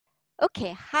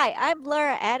Okay, hi, I'm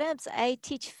Laura Adams. I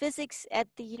teach physics at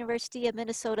the University of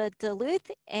Minnesota Duluth,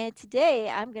 and today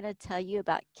I'm going to tell you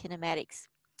about kinematics.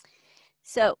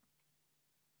 So,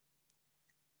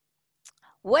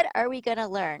 what are we going to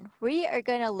learn? We are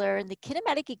going to learn the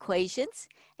kinematic equations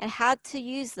and how to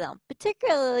use them.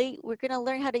 Particularly, we're going to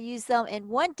learn how to use them in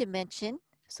one dimension.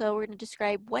 So, we're going to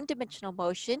describe one-dimensional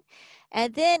motion,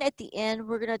 and then at the end,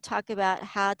 we're going to talk about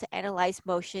how to analyze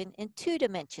motion in two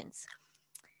dimensions.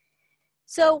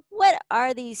 So what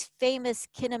are these famous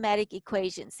kinematic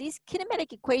equations? These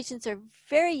kinematic equations are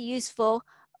very useful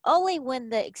only when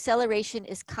the acceleration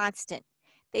is constant.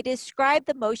 They describe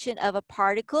the motion of a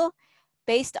particle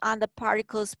based on the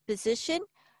particle's position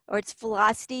or its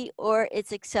velocity or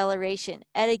its acceleration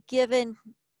at a given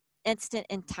instant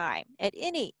in time, at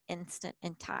any instant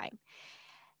in time.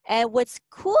 And what's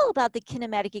cool about the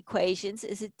kinematic equations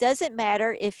is it doesn't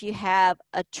matter if you have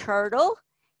a turtle,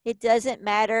 it doesn't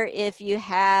matter if you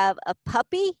have a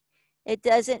puppy, it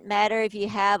doesn't matter if you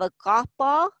have a golf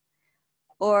ball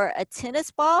or a tennis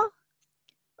ball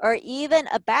or even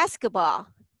a basketball.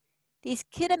 These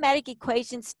kinematic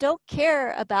equations don't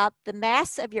care about the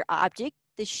mass of your object,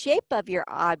 the shape of your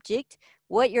object,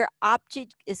 what your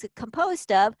object is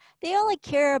composed of. They only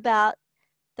care about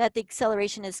that the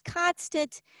acceleration is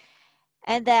constant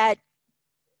and that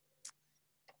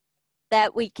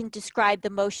we can describe the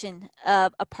motion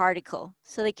of a particle.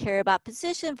 So they care about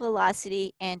position,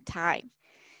 velocity, and time.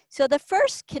 So the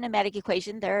first kinematic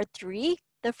equation, there are three.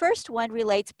 The first one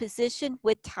relates position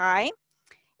with time,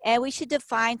 and we should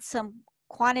define some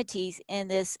quantities in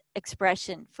this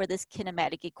expression for this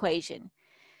kinematic equation.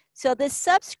 So this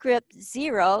subscript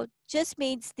 0 just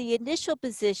means the initial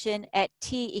position at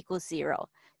t equals 0.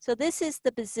 So this is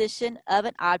the position of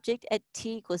an object at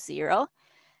t equals 0.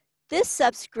 This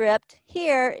subscript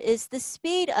here is the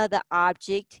speed of the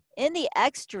object in the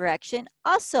x direction,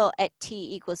 also at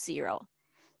t equals 0.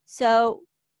 So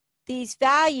these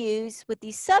values with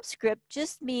these subscript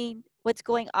just mean what's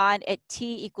going on at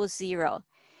t equals 0.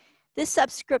 This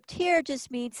subscript here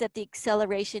just means that the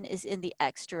acceleration is in the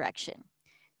x direction.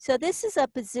 So this is a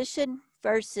position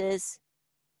versus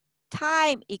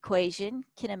time equation,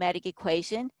 kinematic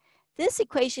equation. This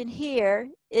equation here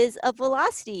is a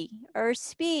velocity or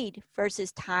speed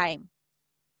versus time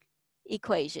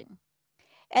equation.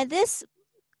 And this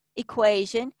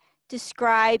equation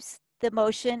describes the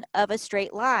motion of a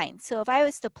straight line. So if I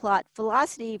was to plot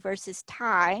velocity versus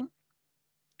time,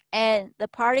 and the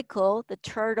particle, the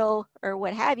turtle, or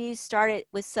what have you, started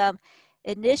with some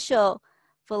initial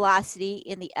velocity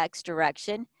in the x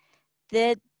direction,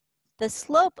 then the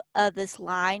slope of this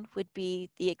line would be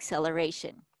the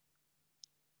acceleration.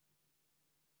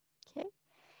 Okay,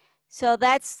 so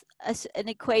that's an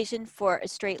equation for a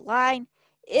straight line.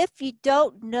 If you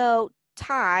don't know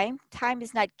time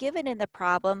is not given in the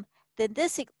problem, then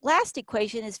this last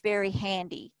equation is very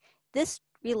handy. This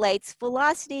relates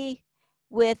velocity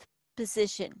with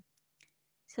position.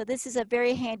 So this is a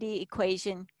very handy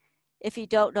equation if you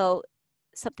don't know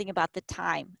something about the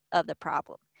time of the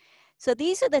problem. So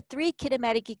these are the three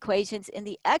kinematic equations in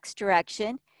the x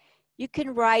direction. You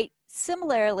can write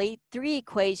similarly three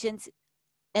equations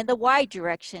in the y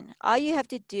direction. All you have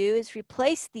to do is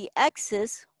replace the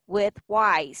x's with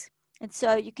y's. And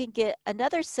so you can get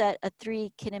another set of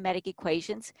three kinematic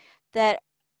equations that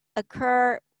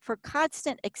occur for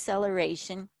constant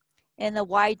acceleration in the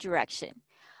y direction.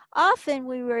 Often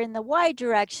when we're in the y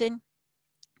direction,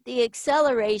 the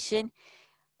acceleration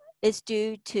is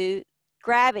due to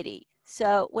gravity.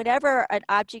 So whenever an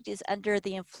object is under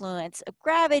the influence of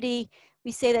gravity,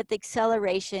 we say that the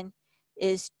acceleration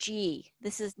is g.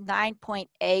 This is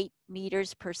 9.8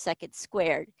 meters per second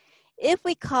squared. If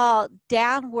we call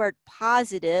downward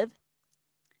positive,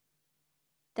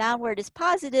 downward is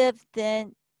positive,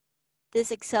 then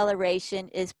this acceleration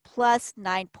is plus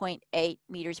 9.8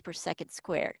 meters per second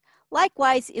squared.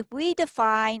 Likewise, if we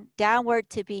define downward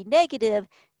to be negative,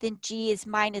 then g is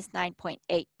minus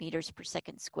 9.8 meters per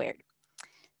second squared.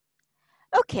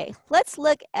 Okay, let's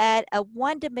look at a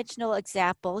one-dimensional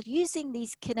example using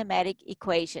these kinematic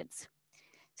equations.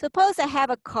 Suppose I have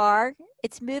a car,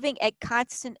 it's moving at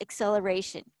constant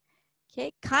acceleration.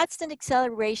 Okay, constant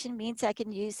acceleration means I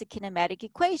can use the kinematic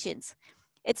equations.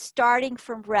 It's starting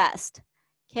from rest.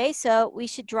 Okay, so we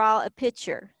should draw a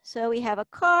picture. So we have a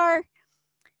car,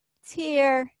 it's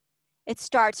here, it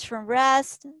starts from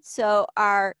rest. So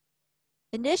our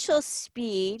initial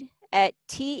speed at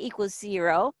t equals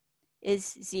 0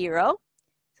 is 0.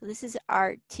 So this is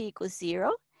our t equals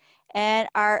 0. And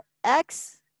our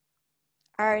x,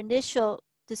 our initial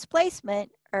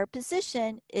displacement or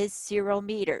position is 0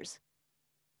 meters.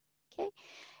 Okay,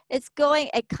 it's going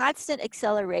at constant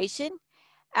acceleration.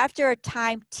 After a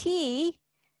time t,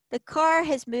 the car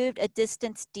has moved a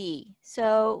distance d.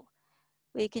 So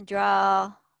we can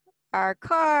draw our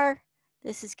car.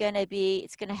 This is going to be,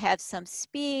 it's going to have some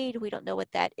speed. We don't know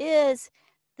what that is.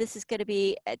 This is going to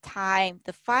be a time.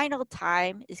 The final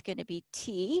time is going to be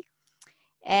t.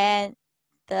 And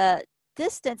the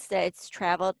distance that it's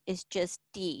traveled is just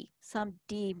d, some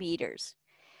d meters.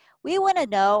 We want to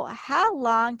know how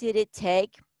long did it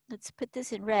take, let's put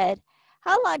this in red,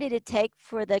 how long did it take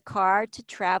for the car to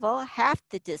travel half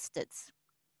the distance?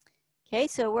 Okay,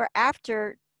 so we're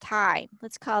after time.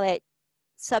 Let's call it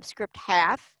subscript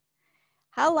half.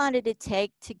 How long did it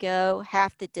take to go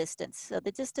half the distance? So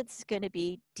the distance is going to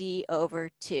be d over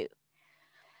 2.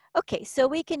 Okay, so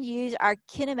we can use our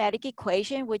kinematic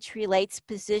equation, which relates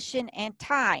position and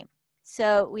time.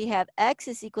 So we have x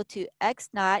is equal to x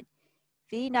naught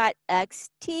v naught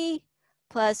xt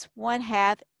plus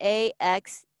 1/2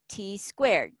 ax t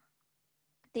squared.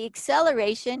 The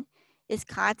acceleration is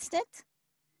constant.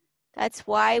 That's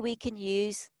why we can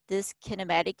use this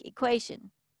kinematic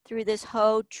equation through this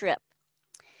whole trip.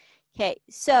 Okay,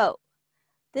 so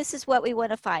this is what we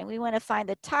want to find. We want to find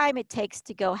the time it takes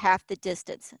to go half the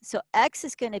distance. So x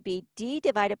is going to be d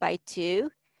divided by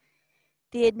 2.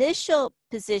 The initial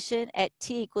position at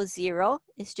t equals 0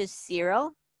 is just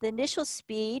 0. The initial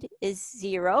speed is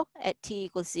 0 at t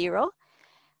equals 0.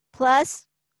 Plus,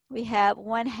 we have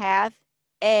 1/2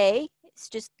 a. It's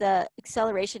just the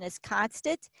acceleration is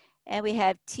constant. And we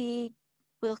have t,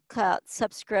 we'll call it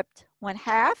subscript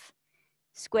 1/2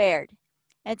 squared.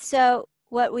 And so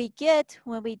what we get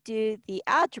when we do the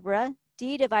algebra,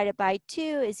 d divided by 2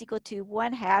 is equal to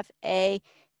 1/2 a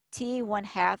t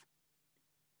 1/2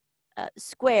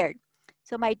 squared.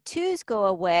 So my 2's go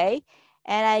away,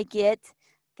 and I get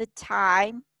the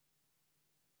time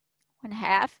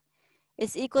 1/2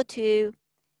 is equal to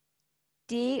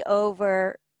d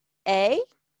over a.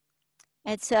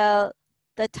 And so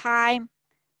the time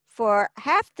for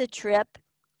half the trip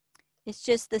is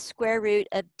just the square root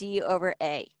of d over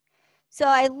a. So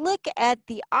I look at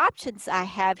the options I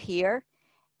have here,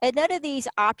 and none of these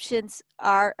options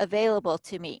are available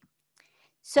to me.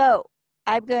 So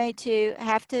I'm going to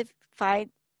have to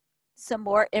find some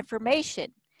more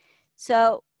information.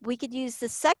 So we could use the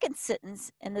second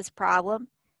sentence in this problem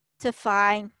to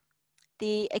find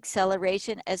the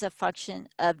acceleration as a function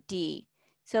of d.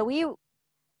 So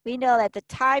we know that the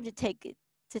time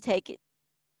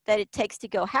that it takes to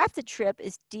go half the trip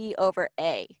is d over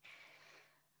a.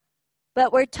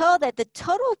 But we're told that the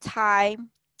total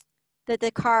time that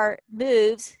the car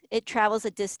moves, it travels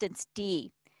a distance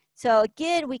d. So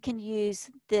again, we can use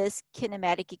this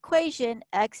kinematic equation,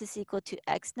 x is equal to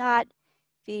x naught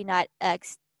v naught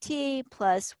xt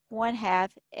plus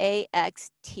 1/2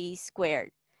 ax t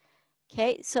squared.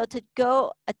 Okay, so to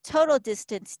go a total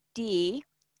distance d,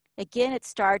 again, it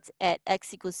starts at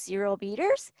x equals 0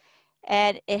 meters,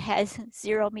 and it has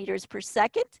 0 meters per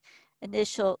second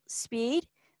initial speed,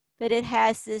 but it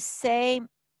has this same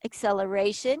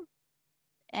acceleration,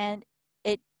 and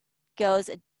it goes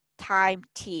a time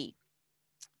t.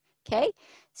 Okay,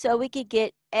 so we could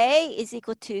get a is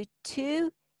equal to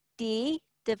 2d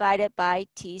divided by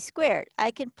t squared.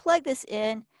 I can plug this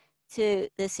in to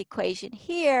this equation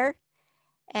here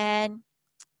and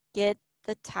get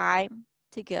the time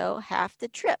to go half the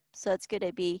trip. So it's going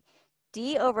to be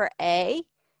d over a,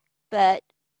 but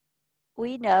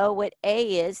we know what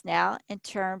a is now in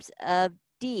terms of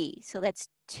d. So that's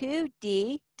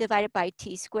 2d divided by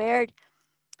t squared.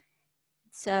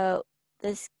 So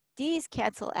this d's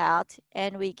cancel out,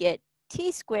 and we get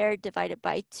t squared divided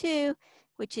by 2,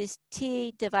 which is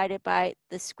t divided by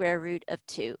the square root of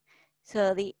 2.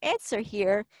 So the answer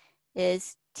here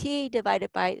is t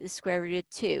divided by the square root of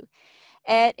 2.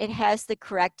 And it has the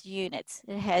correct units.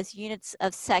 It has units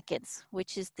of seconds,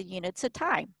 which is the units of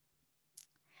time.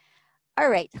 All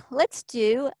right, let's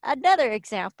do another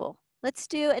example. Let's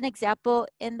do an example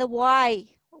in the y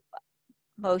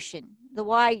motion, the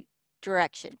y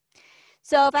direction.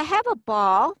 So if I have a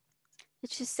ball,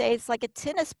 let's just say it's like a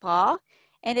tennis ball,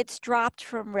 and it's dropped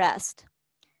from rest.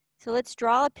 So let's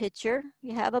draw a picture.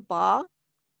 You have a ball.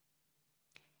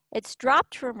 It's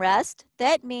dropped from rest.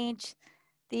 That means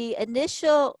the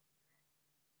initial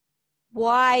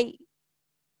y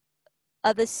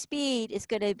of the speed is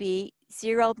going to be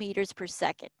 0 meters per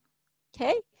second.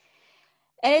 Okay?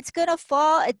 And it's going to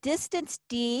fall a distance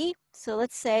d. So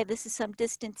let's say this is some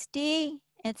distance d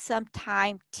and some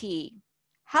time t.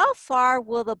 How far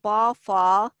will the ball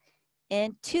fall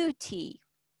in 2t?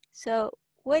 So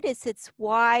what is its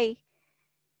y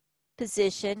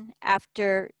position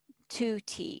after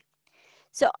 2t?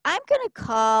 So I'm going to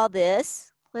call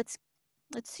this, let's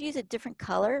use a different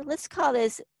color. Let's call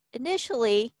this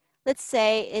initially, let's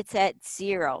say it's at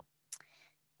 0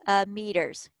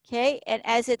 meters, okay? And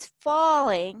as it's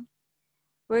falling,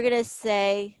 we're going to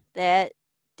say that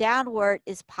downward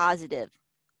is positive.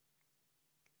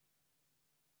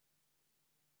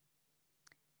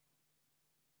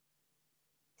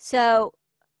 So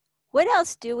what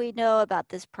else do we know about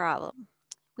this problem?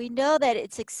 We know that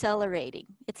it's accelerating.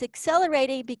 It's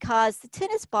accelerating because the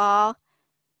tennis ball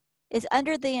is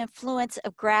under the influence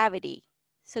of gravity.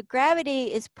 So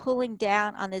gravity is pulling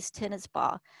down on this tennis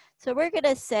ball. So we're going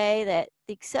to say that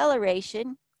the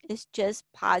acceleration is just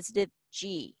positive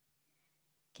g.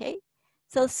 Okay,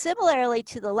 so similarly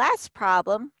to the last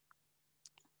problem,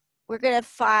 we're going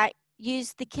to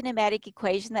use the kinematic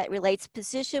equation that relates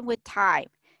position with time.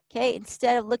 Okay,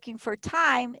 instead of looking for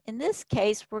time, in this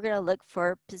case, we're going to look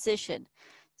for position.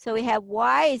 So we have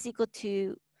y is equal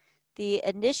to the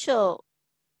initial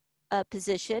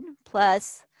position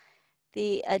plus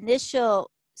the initial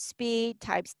speed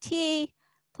times t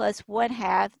plus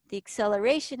 1/2 the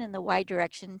acceleration in the y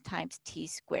direction times t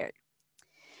squared.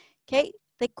 Okay,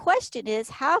 the question is,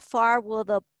 how far will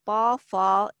the ball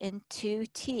fall into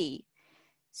t?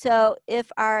 So if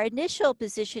our initial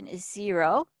position is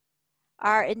 0,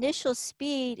 our initial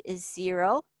speed is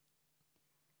 0,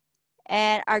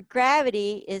 and our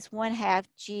gravity is 1/2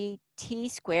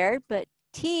 gt squared, but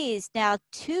t is now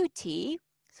 2t,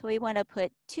 so we want to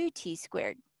put 2t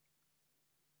squared.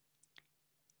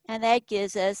 And that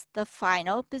gives us the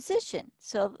final position.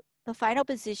 So the final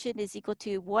position is equal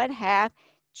to 1/2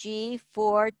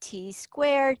 g4t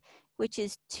squared, which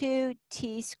is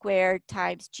 2t squared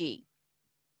times g.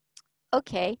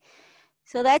 Okay,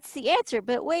 so that's the answer,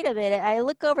 but wait a minute, I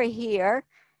look over here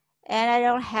and I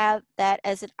don't have that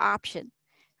as an option.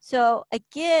 So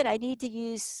again, I need to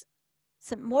use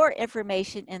some more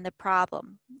information in the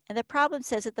problem. And the problem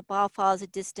says that the ball falls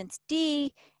at distance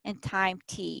d and time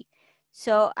t.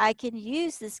 So I can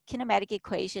use this kinematic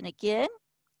equation again,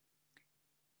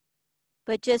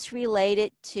 but just relate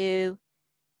it to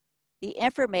the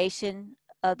information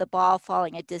of the ball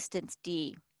falling at distance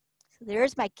d. So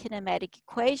there's my kinematic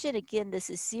equation. Again, this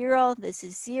is 0, this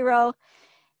is 0,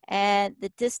 and the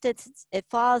distance it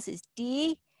falls is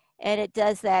d, and it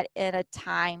does that in a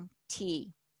time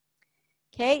t.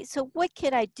 Okay, so what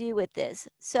can I do with this?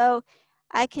 So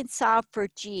I can solve for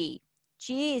g.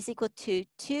 G is equal to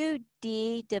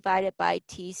 2d divided by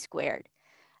t squared.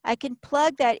 I can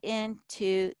plug that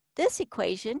into this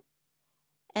equation,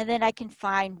 and then I can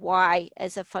find y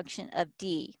as a function of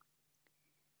d.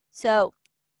 So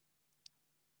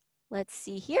let's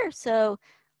see here. So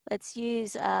let's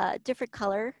use a different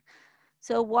color.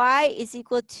 So y is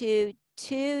equal to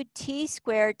 2t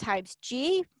squared times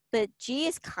g, but g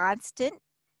is constant.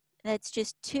 That's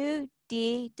just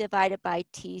 2d divided by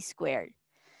t squared.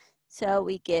 So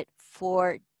we get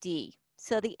 4d.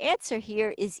 So the answer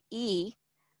here is E,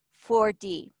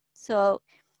 4d. So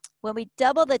when we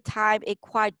double the time, it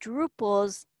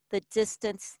quadruples the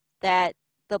distance that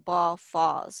the ball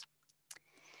falls.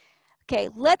 Okay,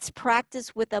 let's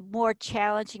practice with a more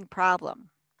challenging problem.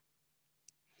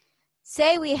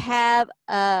 Say we have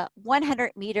a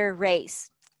 100-meter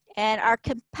race, and our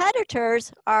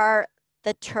competitors are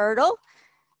the turtle.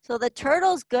 So the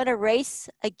turtle's going to race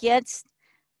against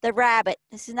the rabbit.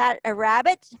 This is not a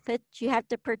rabbit, but you have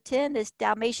to pretend this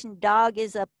Dalmatian dog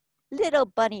is a little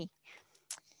bunny.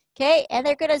 Okay, and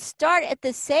they're going to start at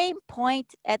the same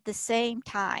point at the same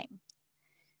time.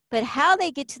 But how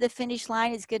they get to the finish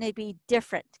line is going to be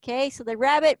different. Okay, so the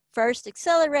rabbit first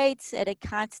accelerates at a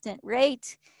constant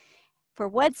rate for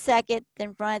 1 second,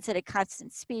 then runs at a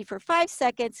constant speed for 5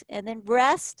 seconds, and then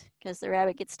rests because the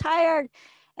rabbit gets tired,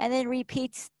 and then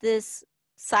repeats this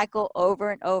cycle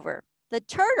over and over. The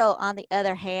turtle, on the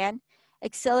other hand,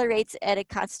 accelerates at a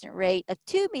constant rate of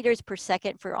 2 meters per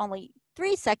second for only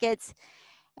 3 seconds,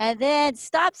 and then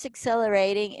stops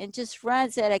accelerating and just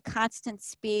runs at a constant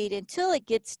speed until it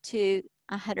gets to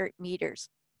 100 meters.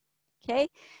 Okay,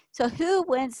 so who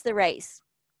wins the race?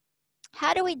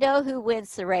 How do we know who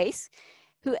wins the race?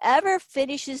 Whoever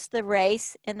finishes the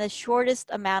race in the shortest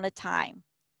amount of time.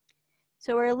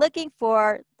 So we're looking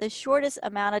for the shortest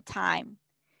amount of time.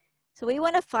 So we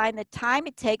want to find the time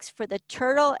it takes for the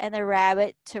turtle and the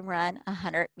rabbit to run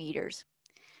 100 meters.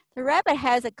 The rabbit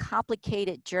has a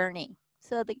complicated journey.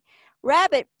 So the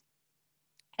rabbit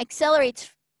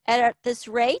accelerates at this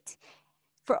rate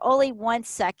for only 1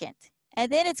 second. And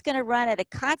then it's going to run at a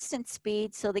constant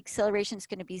speed, so the acceleration is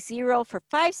going to be 0 for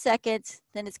 5 seconds.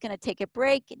 Then it's going to take a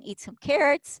break and eat some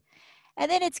carrots. And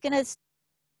then it's going to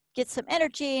get some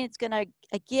energy, and it's going to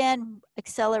again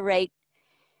accelerate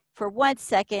for 1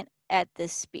 second at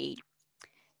this speed.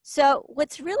 So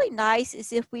what's really nice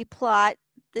is if we plot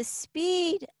the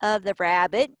speed of the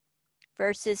rabbit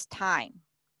versus time.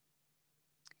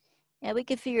 And we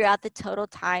can figure out the total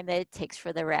time that it takes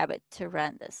for the rabbit to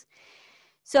run this.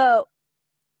 So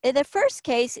in the first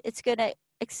case, it's going to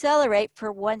accelerate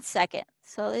for 1 second.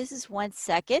 So this is 1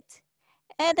 second.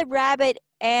 And the rabbit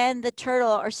and the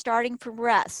turtle are starting from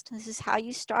rest. This is how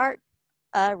you start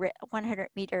a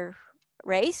 100-meter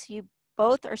race. You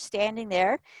both are standing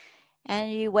there,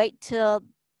 and you wait till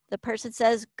the person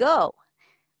says go.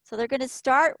 So they're going to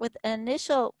start with an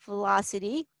initial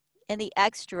velocity in the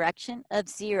x direction of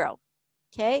 0.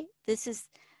 Okay, this is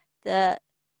the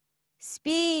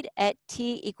speed at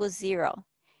t equals 0.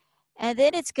 And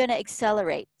then it's going to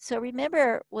accelerate. So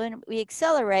remember, when we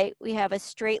accelerate, we have a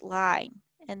straight line.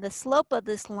 And the slope of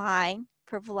this line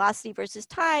for velocity versus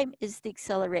time is the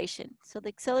acceleration. So the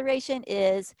acceleration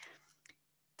is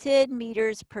 10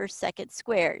 meters per second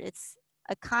squared. It's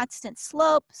a constant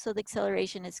slope, so the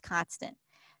acceleration is constant.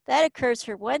 That occurs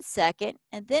for 1 second,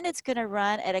 and then it's going to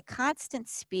run at a constant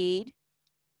speed.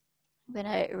 I'm going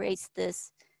to erase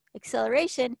this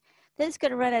acceleration. Then it's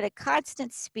going to run at a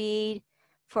constant speed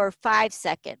for 5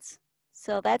 seconds.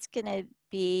 So that's going to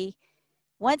be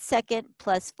 1 second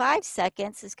plus 5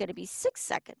 seconds is going to be 6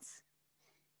 seconds.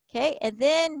 Okay, and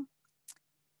then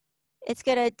it's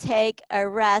going to take a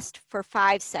rest for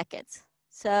 5 seconds.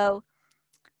 So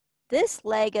this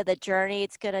leg of the journey,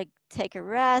 it's going to take a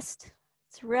rest.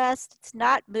 It's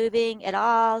not moving at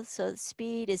all, so the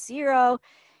speed is 0.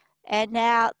 And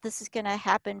now this is going to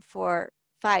happen for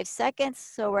 5 seconds,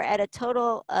 so we're at a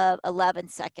total of 11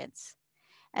 seconds.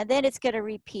 And then it's going to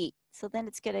repeat. So then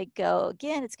it's going to go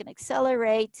again, it's going to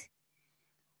accelerate,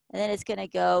 and then it's going to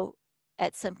go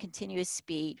at some continuous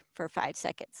speed for 5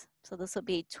 seconds. So this will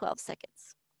be 12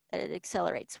 seconds that it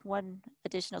accelerates, 1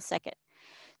 additional second.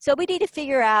 So we need to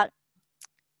figure out,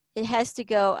 it has to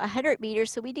go 100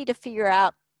 meters, so we need to figure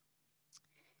out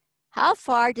how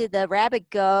far did the rabbit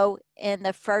go in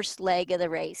the first leg of the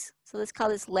race. So let's call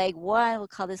this leg 1, we'll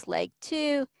call this leg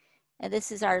 2, and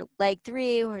this is our leg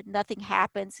 3 where nothing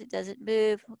happens, it doesn't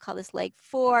move. We'll call this leg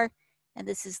 4, and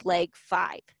this is leg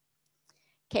 5.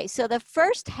 Okay, so the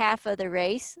first half of the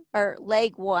race, or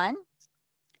leg 1,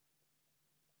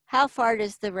 how far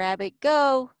does the rabbit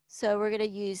go? So we're going to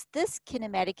use this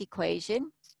kinematic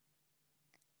equation,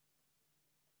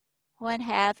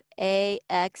 1/2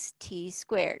 axt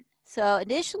squared. So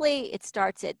initially it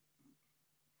starts at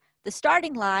the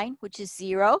starting line, which is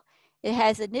 0. It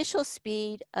has initial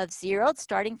speed of 0, it's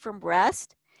starting from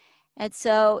rest. And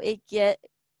so it gets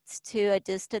to a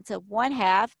distance of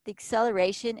 1/2. The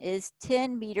acceleration is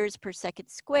 10 meters per second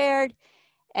squared,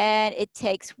 and it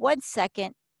takes 1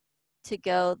 second to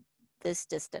go this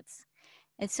distance.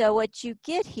 And so what you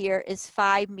get here is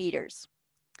 5 meters.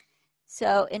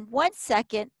 So in 1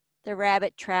 second, the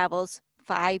rabbit travels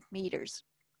 5 meters.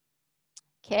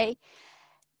 Okay,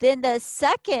 then the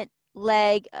second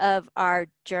leg of our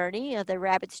journey, of the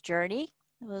rabbit's journey,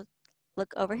 we'll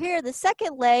look over here, the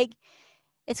second leg,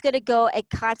 it's going to go at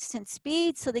constant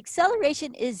speed, so the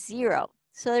acceleration is 0.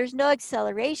 So there's no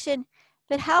acceleration,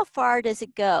 but how far does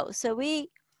it go? So we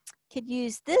can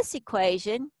use this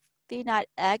equation, v naught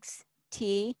x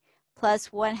t plus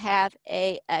 1/2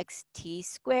 axt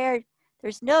squared.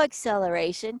 There's no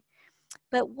acceleration,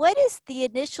 but what is the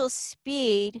initial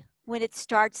speed when it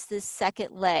starts this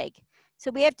second leg?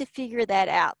 So we have to figure that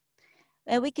out.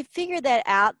 And we can figure that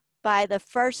out by the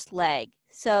first leg.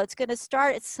 So it's going to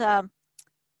start at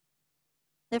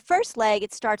the first leg,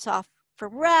 it starts off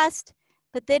from rest,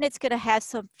 but then it's going to have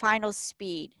some final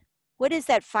speed. What is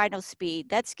that final speed?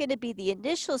 That's going to be the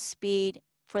initial speed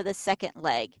for the second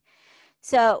leg.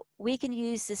 So we can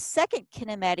use the second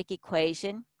kinematic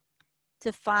equation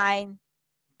to find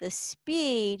the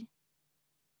speed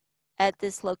at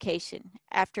this location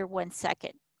after 1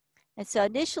 second. And so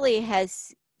initially it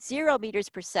has 0 meters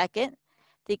per second.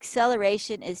 The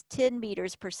acceleration is 10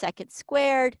 meters per second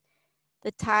squared.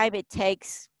 The time it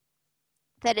takes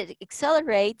that it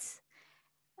accelerates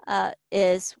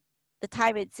is the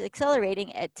time it's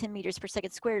accelerating at 10 meters per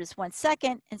second squared is 1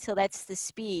 second, and so that's the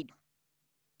speed.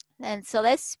 And so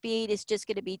that speed is just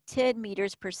going to be 10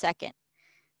 meters per second.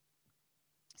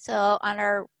 So on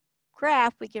our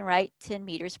graph, we can write 10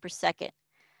 meters per second.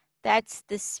 That's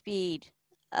the speed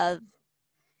of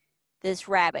this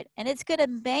rabbit, and it's going to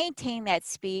maintain that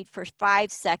speed for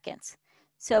 5 seconds.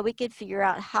 So we can figure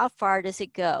out how far does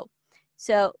it go.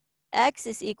 So x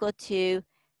is equal to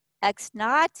x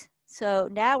naught. So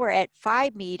now we're at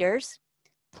 5 meters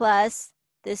plus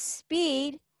the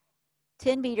speed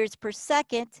 10 meters per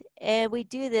second, and we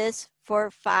do this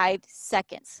for 5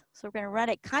 seconds. So we're going to run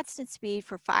at constant speed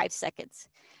for 5 seconds.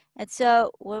 And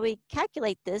so when we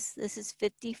calculate this, this is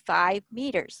 55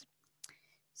 meters.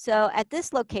 So at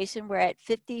this location, we're at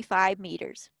 55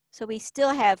 meters. So we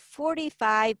still have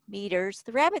 45 meters.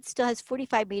 The rabbit still has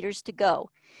 45 meters to go.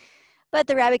 But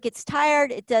the rabbit gets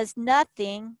tired. It does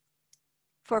nothing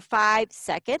for 5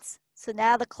 seconds. So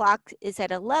now the clock is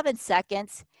at 11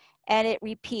 seconds, and it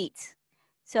repeats.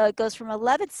 So it goes from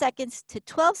 11 seconds to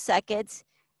 12 seconds.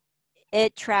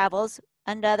 It travels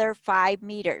another 5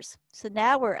 meters. So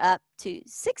now we're up to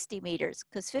 60 meters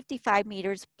because 55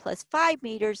 meters plus 5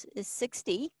 meters is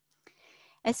 60.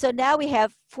 And so now we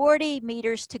have 40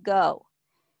 meters to go.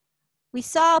 We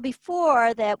saw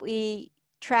before that we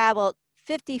traveled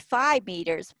 55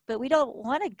 meters, but we don't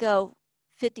want to go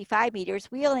 55 meters.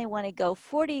 We only want to go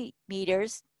 40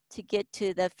 meters to get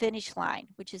to the finish line,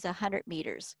 which is 100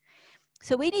 meters.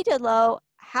 So we need to know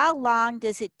how long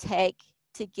does it take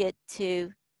to get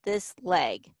to this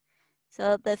leg.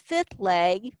 So the fifth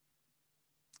leg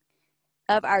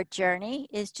of our journey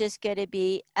is just going to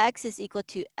be x is equal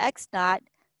to x naught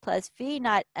plus v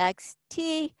naught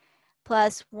xt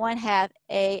plus 1/2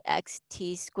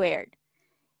 axt squared.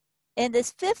 In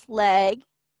this fifth leg,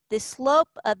 the slope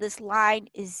of this line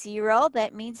is 0.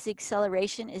 That means the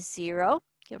acceleration is 0.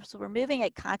 Okay, so we're moving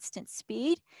at constant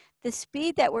speed. The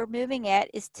speed that we're moving at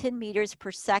is 10 meters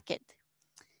per second.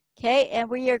 Okay, and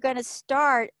we are going to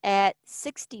start at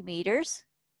 60 meters.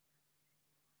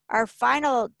 Our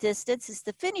final distance is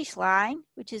the finish line,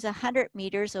 which is 100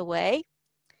 meters away.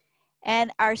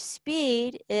 And our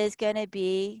speed is going to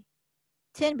be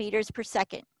 10 meters per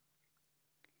second.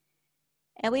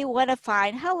 And we want to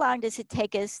find how long does it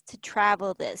take us to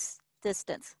travel this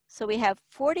distance. So we have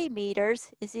 40 meters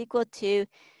is equal to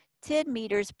 10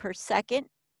 meters per second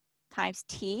times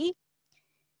t.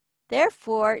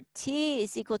 Therefore, t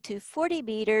is equal to 40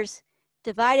 meters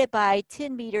divided by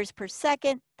 10 meters per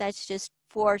second. That's just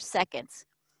 4 seconds.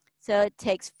 So it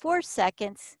takes 4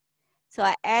 seconds. So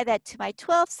I add that to my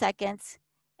 12 seconds,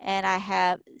 and I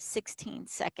have 16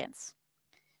 seconds.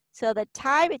 So the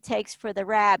time it takes for the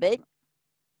rabbit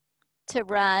to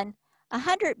run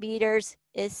 100 meters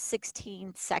is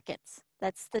 16 seconds.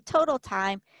 That's the total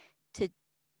time to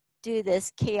do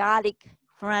this chaotic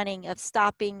running of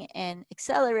stopping and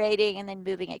accelerating and then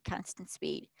moving at constant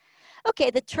speed. Okay,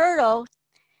 the turtle,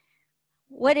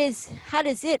 how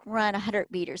does it run 100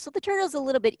 meters? So the turtle's a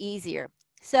little bit easier.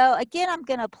 So again, I'm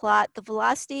going to plot the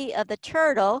velocity of the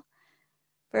turtle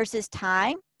versus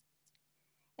time.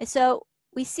 And so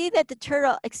we see that the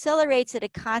turtle accelerates at a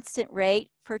constant rate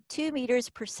for 2 meters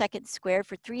per second squared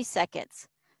for 3 seconds.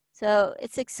 So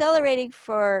it's accelerating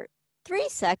for 3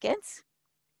 seconds,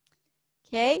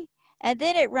 okay? And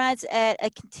then it runs at a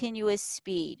continuous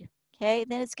speed, okay?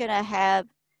 Then it's going to have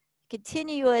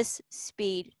continuous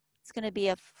speed. It's going to be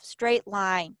a straight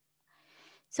line.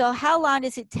 So how long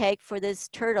does it take for this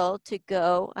turtle to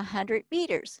go 100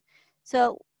 meters?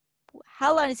 So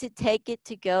how long does it take it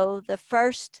to go the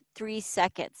first 3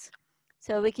 seconds?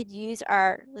 So we could use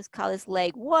our, let's call this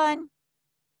leg 1.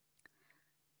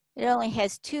 It only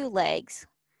has 2 legs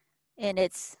in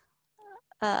its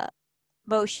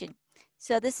motion.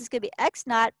 So this is going to be x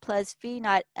naught plus v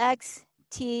naught x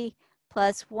t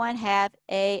plus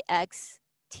 1/2 ax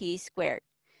t squared.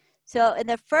 So in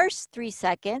the first 3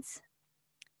 seconds,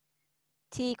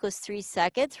 t equals 3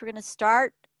 seconds, we're going to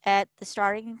start at the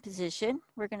starting position.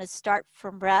 We're going to start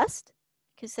from rest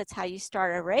because that's how you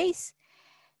start a race.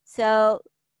 So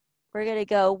we're going to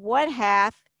go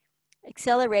 1/2.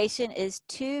 Acceleration is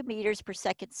 2 meters per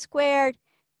second squared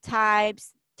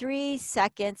times 3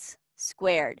 seconds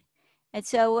squared. And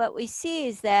so what we see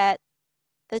is that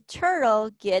the turtle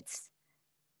gets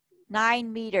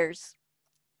 9 meters.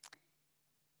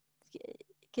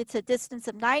 Gets a distance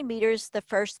of 9 meters the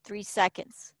first 3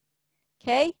 seconds.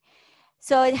 Okay?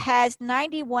 So it has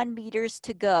 91 meters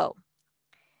to go.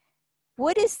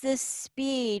 What is this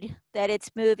speed that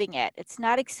it's moving at? It's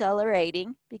not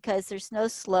accelerating because there's no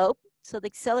slope. So the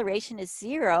acceleration is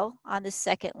 0 on the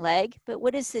second leg. But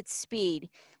what is its speed?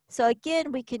 So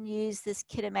again, we can use this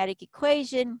kinematic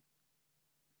equation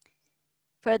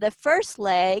for the first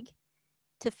leg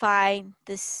to find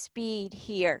the speed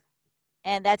here.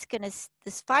 And that's going to,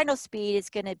 this final speed is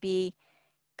going to be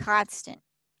constant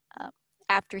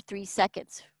after 3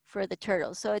 seconds for the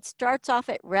turtle. So it starts off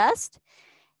at rest.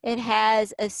 It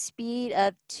has a speed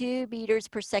of 2 meters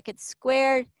per second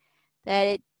squared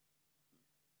that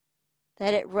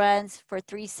it runs for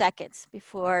 3 seconds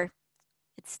before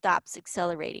it stops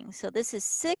accelerating. So this is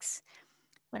 6.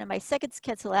 When my seconds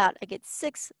cancel out, I get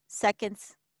 6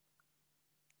 seconds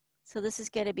So this is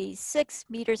going to be 6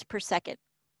 meters per second.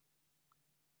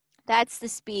 That's the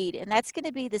speed, and that's going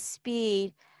to be the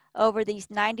speed over these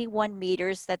 91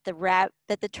 meters that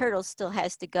the turtle still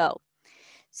has to go.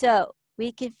 So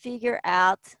we can figure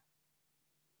out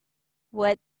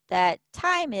what that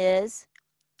time is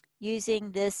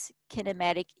using this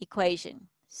kinematic equation.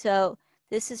 So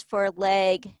this is for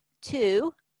leg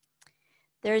 2.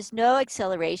 There's no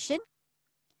acceleration.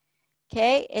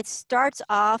 Okay, it starts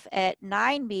off at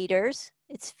 9 meters.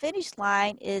 Its finish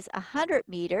line is 100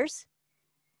 meters.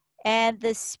 And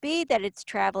the speed that it's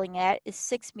traveling at is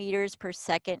 6 meters per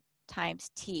second times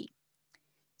t.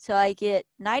 So I get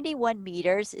 91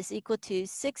 meters is equal to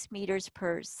 6 meters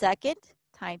per second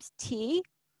times t.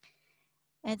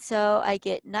 And so I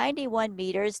get 91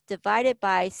 meters divided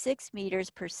by 6 meters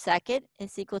per second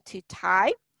is equal to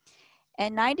time.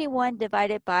 And 91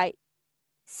 divided by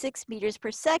 6 meters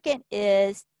per second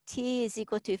is t is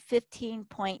equal to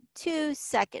 15.2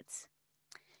 seconds.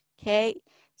 Okay,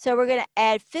 so we're going to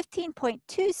add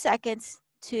 15.2 seconds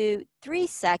to 3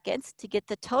 seconds to get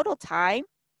the total time.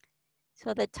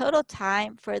 So the total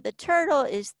time for the turtle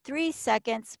is 3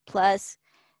 seconds plus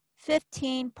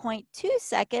 15.2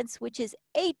 seconds, which is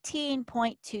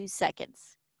 18.2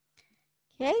 seconds.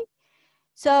 Okay,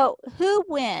 so who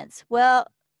wins? Well,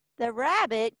 the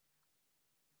rabbit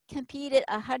competed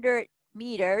 100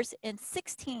 meters in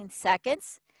 16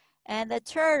 seconds, and the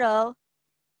turtle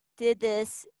did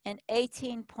this in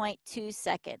 18.2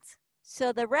 seconds.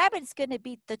 So the rabbit's going to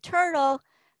beat the turtle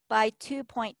by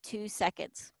 2.2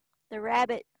 seconds. The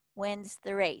rabbit wins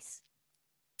the race.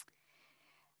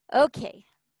 Okay,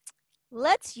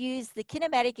 let's use the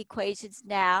kinematic equations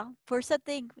now for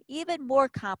something even more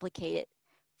complicated,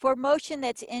 for motion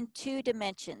that's in 2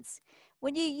 dimensions.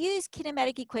 When you use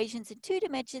kinematic equations in 2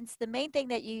 dimensions, the main thing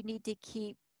that you need to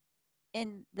keep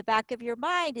in the back of your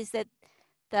mind is that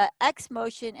the x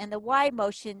motion and the y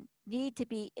motion need to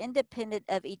be independent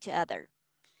of each other.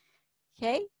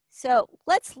 Okay, so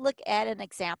let's look at an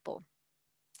example.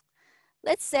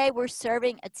 Let's say we're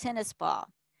serving a tennis ball.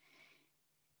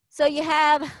 So we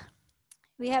have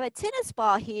a tennis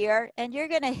ball here, and you're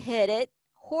going to hit it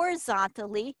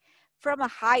horizontally from a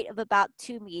height of about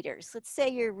 2 meters. Let's say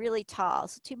you're really tall.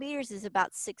 So 2 meters is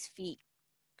about 6 feet.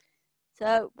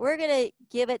 So we're going to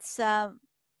give it some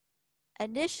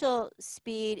initial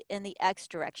speed in the x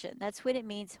direction. That's what it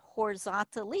means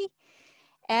horizontally.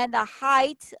 And the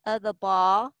height of the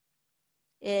ball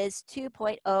is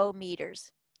 2.0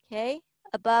 meters, okay,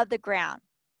 above the ground.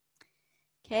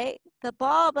 Okay, the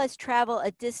ball must travel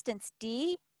a distance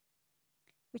d,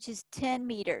 which is 10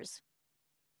 meters.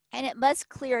 And it must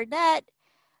clear a net.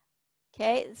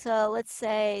 Okay, so let's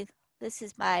say this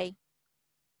is my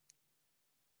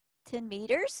 10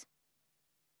 meters.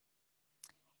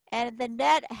 And the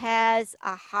net has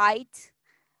a height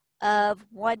of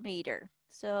 1 meter,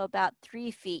 so about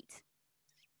 3 feet.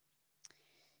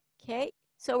 Okay,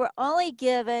 so we're only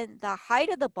given the height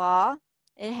of the ball.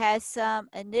 It has some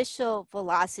initial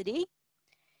velocity,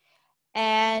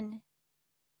 and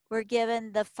we're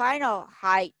given the final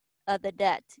height of the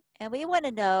net. And we want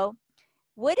to know,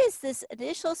 what does this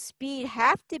initial speed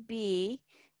have to be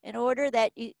in order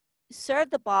that you serve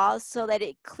the ball so that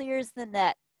it clears the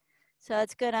net? So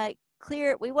it's going to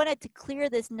clear, we want it to clear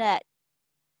this net.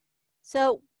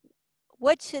 So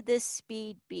what should this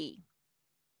speed be?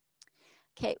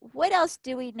 Okay, what else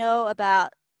do we know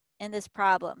about in this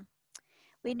problem?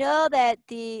 We know that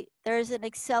there's an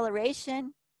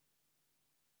acceleration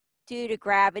due to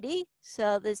gravity.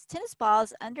 So this tennis ball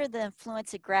is under the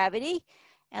influence of gravity.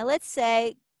 And let's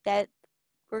say that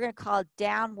we're going to call it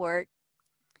downward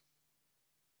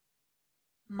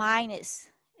minus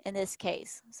in this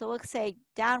case. So let's say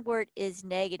downward is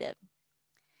negative.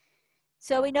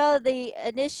 So we know the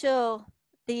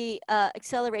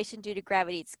acceleration due to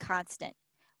gravity is constant.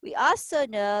 We also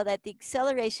know that the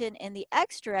acceleration in the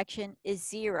x direction is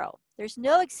 0. There's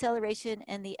no acceleration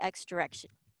in the x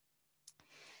direction.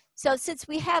 So since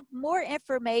we have more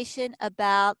information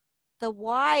about the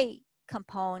y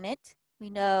component, we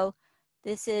know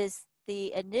this is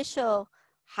the initial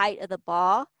height of the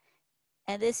ball,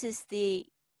 and this is the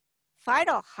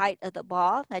final height of the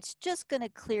ball. That's just going to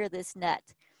clear this net.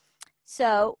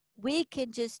 So we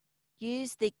can just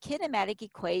use the kinematic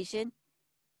equation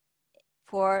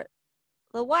for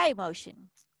the y motion.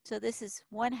 So this is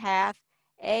 1/2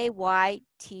 ay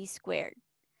t squared.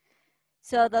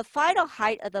 So the final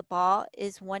height of the ball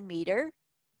is 1 meter.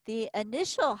 The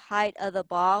initial height of the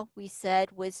ball, we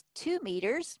said, was 2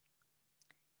 meters.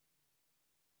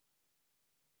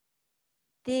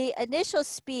 The initial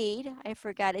speed, I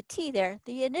forgot a t there,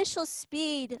 the initial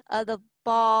speed of the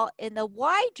ball in the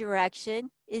y direction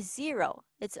is 0.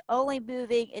 It's only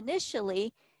moving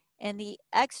initially in the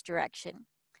x direction.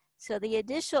 So the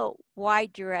initial y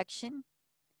direction,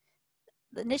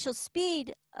 the initial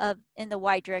speed in the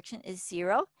y direction is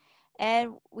 0,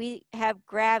 and we have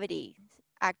gravity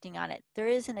acting on it. There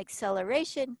is an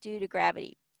acceleration due to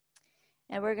gravity,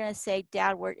 and we're going to say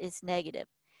downward is negative.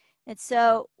 And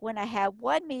so when I have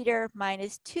 1 meter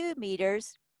minus 2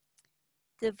 meters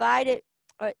divided,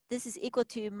 or this is equal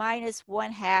to minus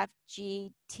 1/2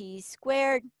 gt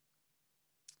squared.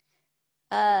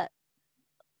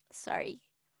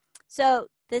 So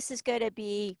this is going to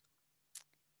be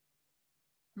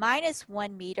minus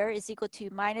 1 meter is equal to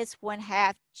minus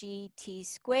 1/2 gt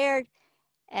squared.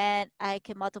 And I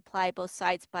can multiply both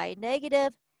sides by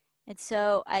negative. And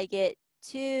so I get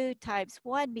 2 times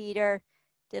 1 meter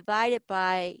divided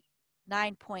by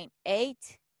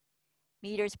 9.8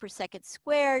 meters per second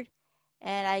squared.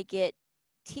 And I get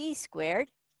t squared.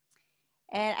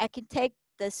 And I can take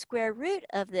the square root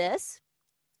of this,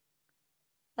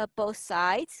 of both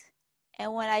sides.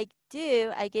 And when I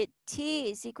do, I get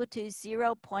t is equal to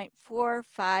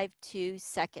 0.452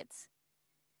 seconds.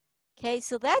 Okay,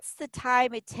 so that's the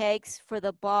time it takes for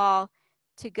the ball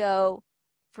to go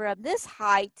from this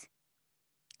height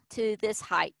to this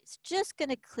height. It's just going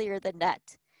to clear the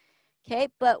net. Okay,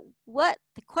 but what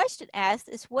the question asked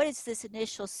is, what is this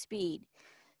initial speed?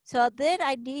 So then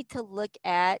I need to look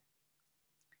at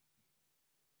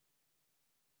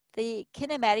the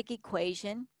kinematic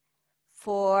equation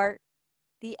for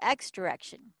the x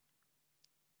direction.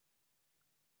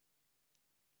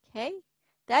 Okay,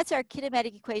 that's our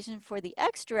kinematic equation for the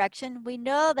x direction. We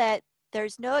know that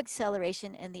there's no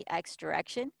acceleration in the x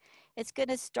direction. It's going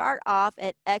to start off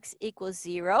at x equals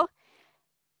 0,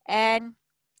 and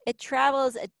it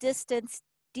travels a distance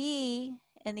d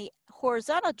in the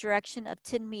horizontal direction of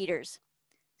 10 meters.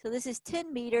 So this is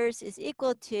 10 meters is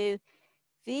equal to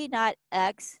v naught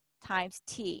x times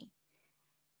t.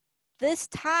 This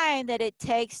time that it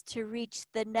takes to reach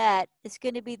the net is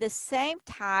going to be the same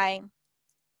time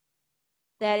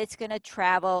that it's going to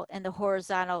travel in the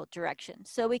horizontal direction.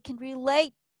 So we can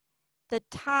relate the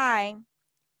time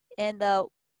in the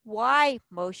y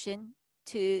motion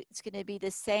to, it's going to be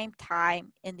the same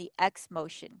time in the x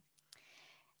motion.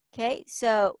 Okay,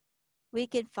 so we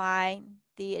can find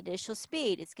the initial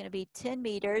speed. It's going to be 10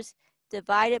 meters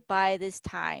divided by this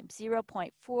time,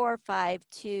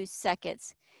 0.452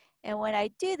 seconds. And when I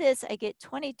do this, I get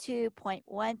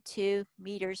 22.12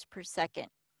 meters per second.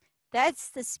 That's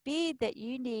the speed that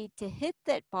you need to hit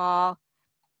that ball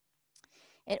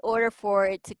in order for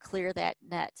it to clear that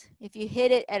net. If you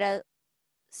hit it at a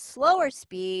slower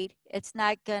speed, it's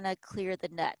not going to clear the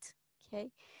net.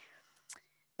 Okay,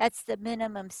 that's the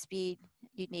minimum speed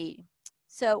you need.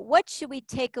 So what should we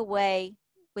take away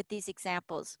with these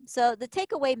examples? So the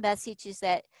takeaway message is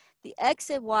that the x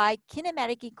and y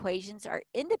kinematic equations are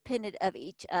independent of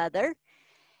each other.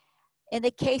 In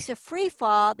the case of free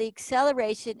fall, the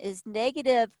acceleration is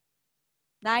negative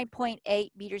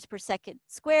 9.8 meters per second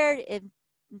squared. If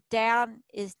down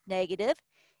is negative.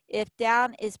 If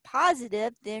down is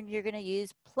positive, then you're going to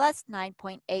use plus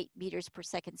 9.8 meters per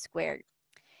second squared.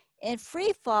 In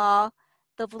free fall,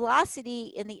 the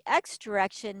velocity in the x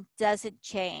direction doesn't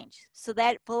change. So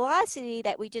that velocity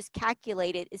that we just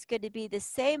calculated is going to be the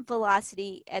same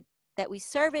velocity that we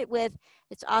serve it with.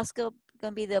 It's also going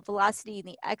to be the velocity in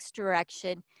the x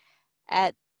direction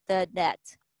at the net.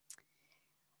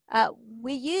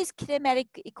 We use kinematic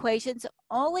equations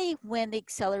only when the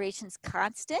acceleration is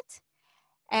constant,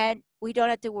 and we don't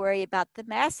have to worry about the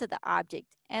mass of the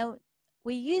object. And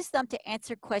we use them to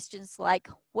answer questions like,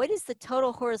 what is the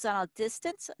total horizontal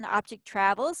distance an object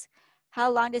travels? How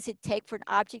long does it take for an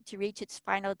object to reach its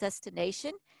final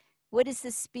destination? What is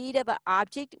the speed of an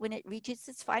object when it reaches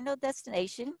its final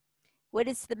destination? What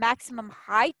is the maximum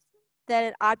height that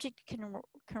an object can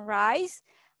rise?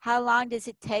 How long does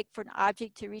it take for an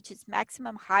object to reach its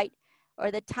maximum height, or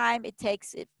the time it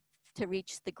takes it to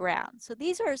reach the ground? So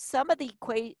these are some of the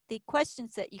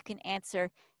questions that you can answer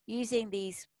using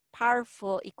these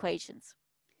powerful equations.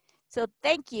 So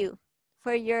thank you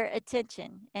for your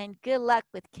attention, and good luck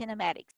with kinematics.